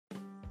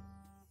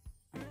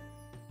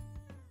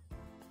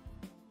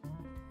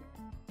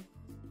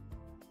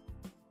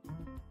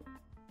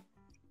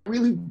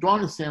really drawn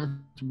to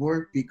Sam's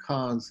work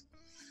because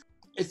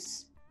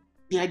it's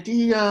the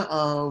idea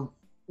of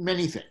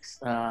many things.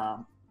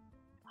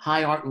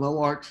 High art, low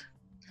art,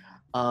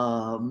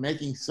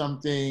 making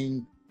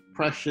something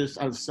precious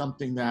out of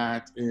something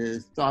that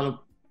is thought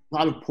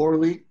of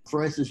poorly.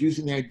 For instance,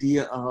 using the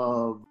idea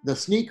of the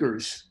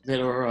sneakers that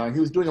are, he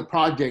was doing a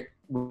project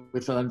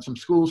with some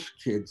school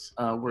kids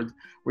where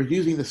we're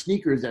using the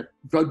sneakers that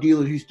drug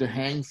dealers used to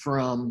hang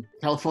from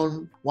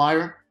telephone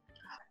wire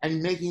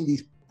and making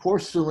these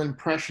porcelain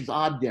precious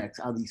objects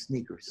out of these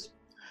sneakers.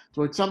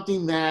 So it's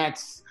something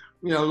that's,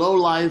 low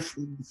life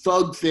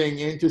thug thing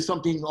into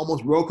something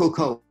almost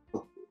Rococo.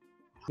 When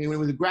he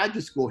was in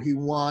graduate school, he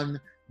won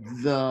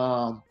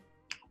the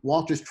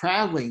Walters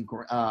Traveling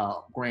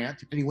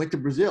Grant, and he went to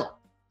Brazil,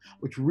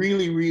 which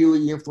really,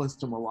 really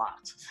influenced him a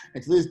lot.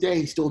 And to this day,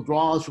 he still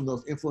draws from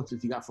those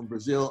influences he got from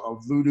Brazil,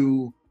 of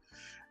voodoo.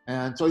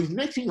 And so he's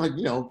mixing,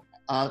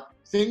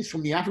 things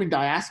from the African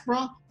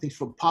diaspora, things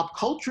from pop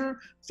culture,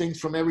 things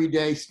from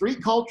everyday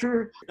street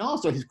culture, and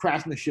also his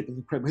craftsmanship is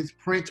incredible. His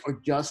prints are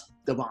just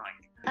divine.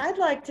 I'd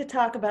like to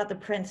talk about the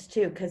prints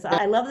too, because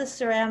I love the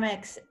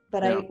ceramics,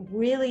 but I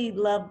really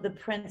love the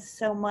prints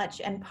so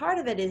much. And part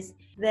of it is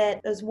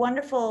that those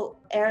wonderful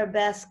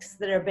arabesques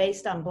that are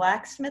based on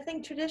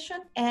blacksmithing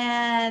tradition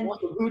and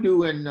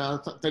voodoo and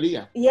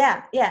santeria.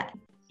 Yeah.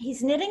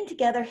 He's knitting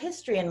together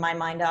history in my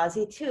mind,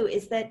 Ozzy, too,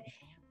 is that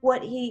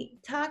what he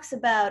talks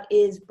about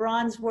is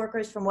bronze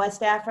workers from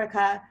West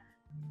Africa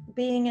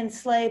being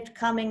enslaved,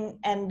 coming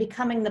and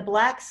becoming the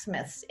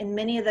blacksmiths in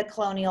many of the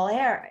colonial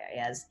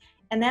areas.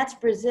 And that's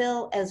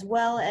Brazil as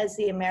well as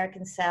the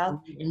American South.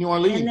 In New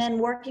Orleans. And then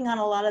working on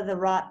a lot of the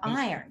wrought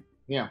iron.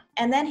 Yeah.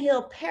 And then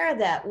he'll pair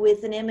that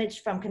with an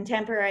image from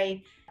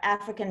contemporary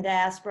African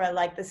diaspora,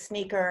 like the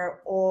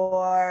sneaker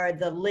or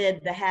the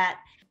lid, the hat.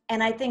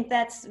 And I think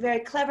that's very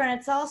clever. And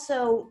it's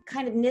also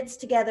kind of knits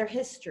together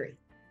history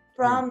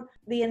from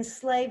the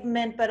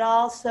enslavement, but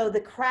also the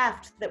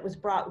craft that was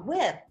brought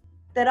with,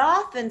 that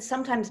often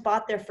sometimes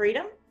bought their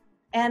freedom,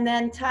 and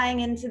then tying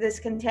into this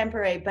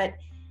contemporary, but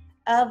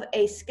of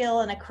a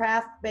skill and a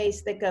craft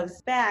base that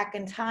goes back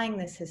and tying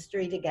this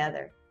history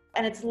together.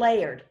 And it's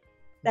layered.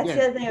 That's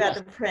the other thing about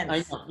the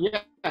prints.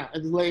 Yeah,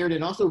 it's layered.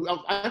 And also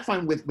I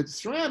find with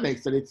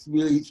ceramics that it's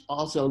really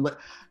also,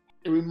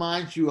 it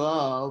reminds you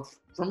of,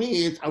 for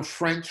me, it's a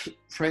French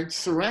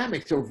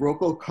ceramics, of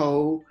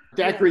Rococo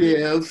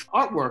decorative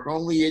artwork,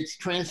 only it's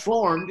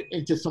transformed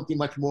into something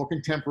much more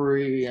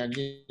contemporary and,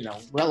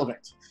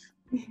 relevant.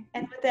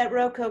 And with that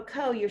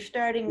Rococo, you're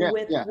starting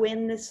with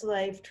when the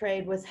slave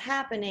trade was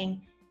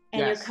happening,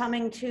 and you're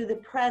coming to the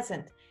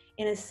present,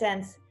 in a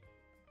sense.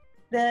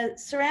 The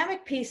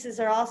ceramic pieces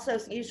are also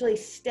usually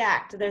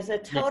stacked. There's a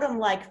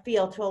totem-like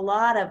feel to a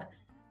lot of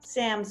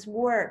Sam's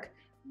work,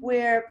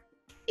 where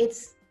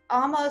it's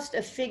almost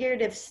a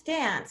figurative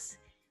stance,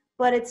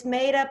 but it's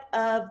made up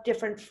of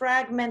different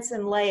fragments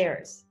and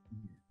layers,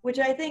 which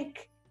I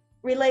think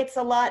relates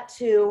a lot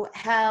to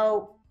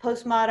how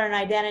postmodern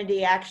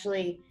identity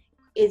actually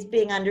is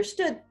being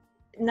understood,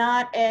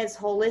 not as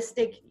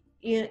holistic,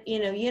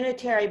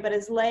 unitary, but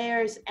as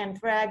layers and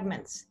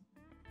fragments.